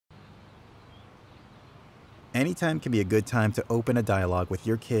Anytime can be a good time to open a dialogue with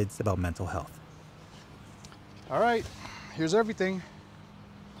your kids about mental health. All right, here's everything.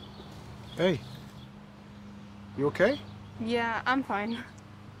 Hey, you okay? Yeah, I'm fine.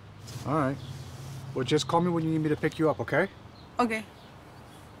 All right. Well, just call me when you need me to pick you up, okay? Okay.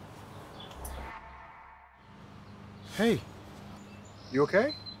 Hey, you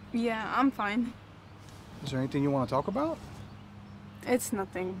okay? Yeah, I'm fine. Is there anything you want to talk about? It's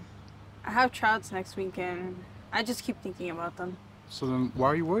nothing. I have tryouts next week and I just keep thinking about them. So then why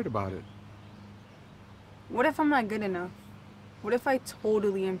are you worried about it? What if I'm not good enough? What if I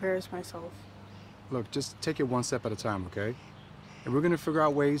totally embarrass myself? Look, just take it one step at a time, okay? And we're gonna figure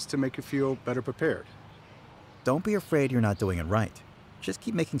out ways to make you feel better prepared. Don't be afraid you're not doing it right. Just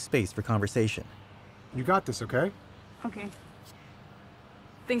keep making space for conversation. You got this, okay? Okay.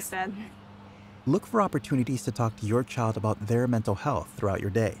 Thanks, Dad. Look for opportunities to talk to your child about their mental health throughout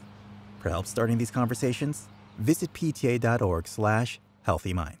your day. For help starting these conversations, visit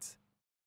pta.org/healthyminds.